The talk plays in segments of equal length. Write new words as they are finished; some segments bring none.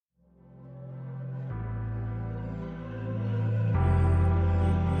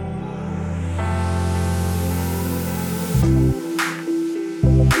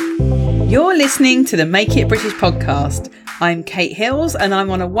You're listening to the Make It British podcast. I'm Kate Hills and I'm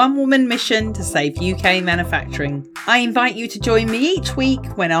on a one-woman mission to save UK manufacturing. I invite you to join me each week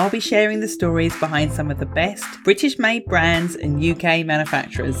when I'll be sharing the stories behind some of the best British-made brands and UK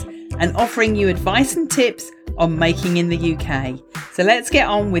manufacturers and offering you advice and tips on making in the UK. So let's get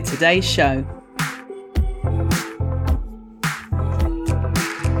on with today's show.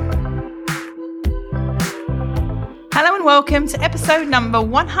 Hello and welcome to episode number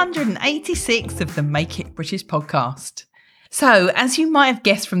 186 of the Make It British podcast. So, as you might have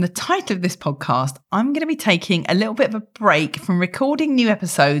guessed from the title of this podcast, I'm going to be taking a little bit of a break from recording new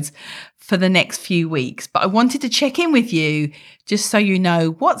episodes for the next few weeks, but I wanted to check in with you just so you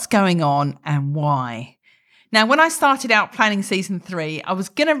know what's going on and why. Now, when I started out planning season 3, I was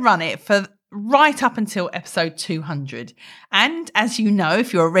going to run it for right up until episode 200. And as you know,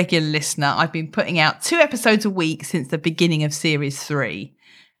 if you're a regular listener, I've been putting out 2 episodes a week since the beginning of series 3.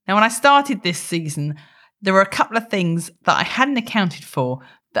 Now, when I started this season, there were a couple of things that I hadn't accounted for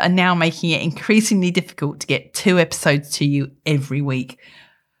that are now making it increasingly difficult to get 2 episodes to you every week.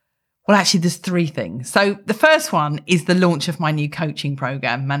 Well, actually, there's 3 things. So the first one is the launch of my new coaching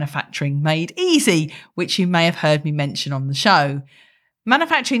program, Manufacturing Made Easy, which you may have heard me mention on the show.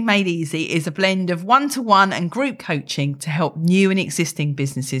 Manufacturing Made Easy is a blend of one-to-one and group coaching to help new and existing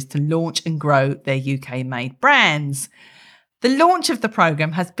businesses to launch and grow their UK-made brands. The launch of the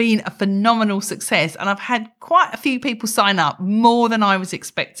program has been a phenomenal success, and I've had quite a few people sign up, more than I was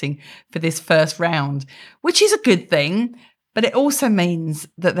expecting for this first round, which is a good thing, but it also means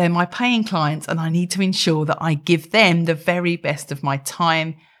that they're my paying clients and I need to ensure that I give them the very best of my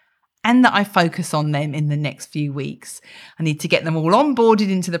time and that I focus on them in the next few weeks. I need to get them all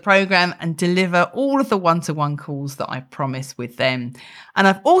onboarded into the program and deliver all of the one-to-one calls that I promise with them. And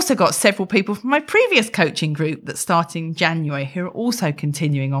I've also got several people from my previous coaching group that starting in January who are also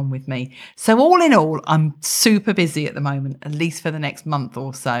continuing on with me. So all in all, I'm super busy at the moment, at least for the next month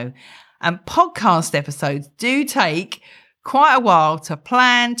or so. And podcast episodes do take quite a while to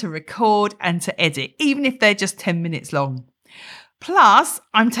plan, to record and to edit, even if they're just 10 minutes long. Plus,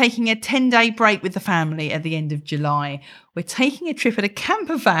 I'm taking a 10-day break with the family at the end of July. We're taking a trip in a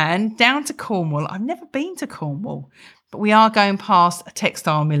camper van down to Cornwall. I've never been to Cornwall, but we are going past a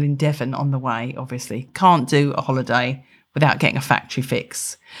textile mill in Devon on the way, obviously. Can't do a holiday without getting a factory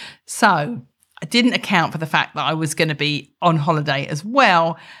fix. So I didn't account for the fact that I was going to be on holiday as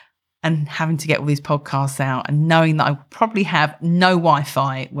well and having to get all these podcasts out and knowing that I will probably have no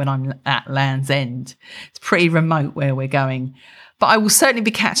Wi-Fi when I'm at Land's End. It's pretty remote where we're going. But I will certainly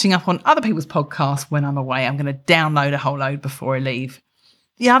be catching up on other people's podcasts when I'm away. I'm going to download a whole load before I leave.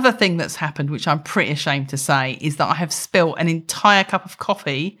 The other thing that's happened, which I'm pretty ashamed to say, is that I have spilt an entire cup of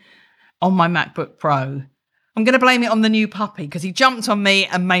coffee on my MacBook Pro. I'm going to blame it on the new puppy because he jumped on me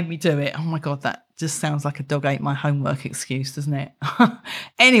and made me do it. Oh my God, that just sounds like a dog ate my homework excuse, doesn't it?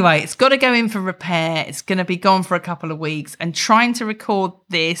 Anyway, it's got to go in for repair. It's going to be gone for a couple of weeks, and trying to record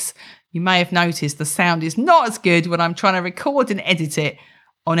this, you may have noticed the sound is not as good when I'm trying to record and edit it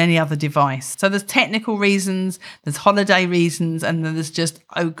on any other device. So there's technical reasons, there's holiday reasons, and then there's just,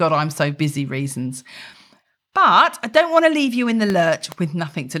 oh God, I'm so busy reasons. But I don't want to leave you in the lurch with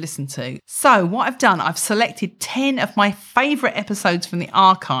nothing to listen to. So what I've done, I've selected 10 of my favourite episodes from the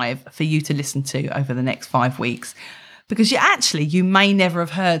archive for you to listen to over the next 5 weeks. Because you may never have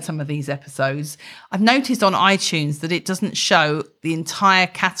heard some of these episodes. I've noticed on iTunes that it doesn't show the entire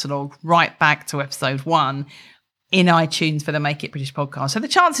catalogue right back to episode 1 in iTunes for the Make It British podcast. So the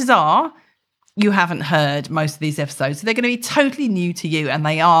chances are you haven't heard most of these episodes. So they're going to be totally new to you, and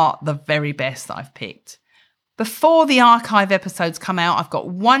they are the very best that I've picked. Before the archive episodes come out, I've got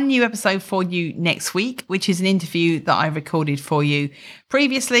one new episode for you next week, which is an interview that I recorded for you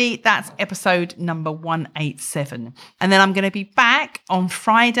previously. That's episode number 187. And then I'm going to be back on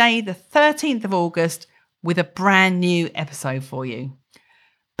Friday, the 13th of August, with a brand new episode for you.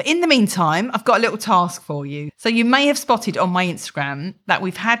 But in the meantime, I've got a little task for you. So you may have spotted on my Instagram that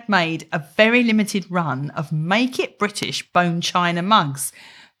we've had made a very limited run of Make It British bone china mugs,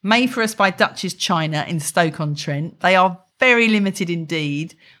 made for us by Dutch's China in Stoke-on-Trent. They are very limited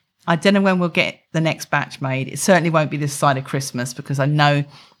indeed. I don't know when we'll get the next batch made. It certainly won't be this side of Christmas because I know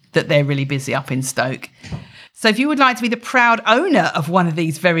that they're really busy up in Stoke. So if you would like to be the proud owner of one of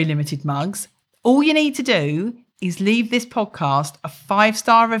these very limited mugs, all you need to do is leave this podcast a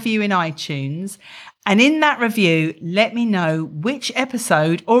 5-star review in iTunes. And in that review, let me know which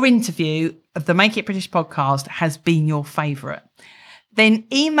episode or interview of the Make It British podcast has been your favourite. Then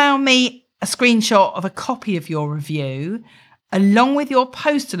email me a screenshot of a copy of your review along with your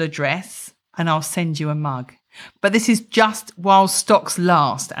postal address and I'll send you a mug. But this is just while stocks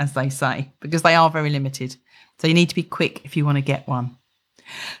last, as they say, because they are very limited. So you need to be quick if you want to get one.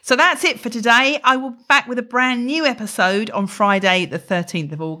 So that's it for today. I will be back with a brand new episode on Friday, the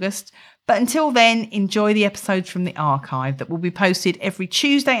 13th of August. But until then, enjoy the episodes from the archive that will be posted every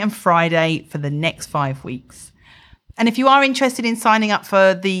Tuesday and Friday for the next 5 weeks. And if you are interested in signing up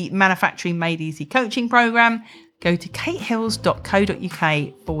for the Manufacturing Made Easy coaching program, go to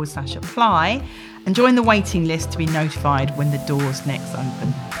katehills.co.uk/apply and join the waiting list to be notified when the doors next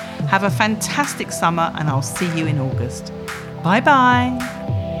open. Have a fantastic summer and I'll see you in August. Bye-bye.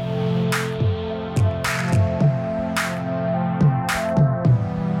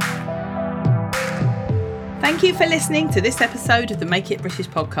 Thank you for listening to this episode of the Make It British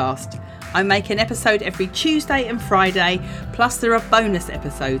podcast. I make an episode every Tuesday and Friday, plus there are bonus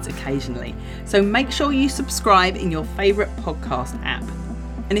episodes occasionally. So make sure you subscribe in your favourite podcast app.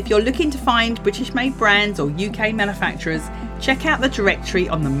 And if you're looking to find British-made brands or UK manufacturers, check out the directory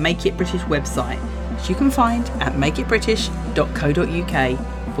on the Make It British website, which you can find at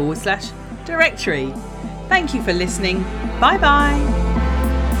makeitbritish.co.uk/directory. Thank you for listening. Bye-bye.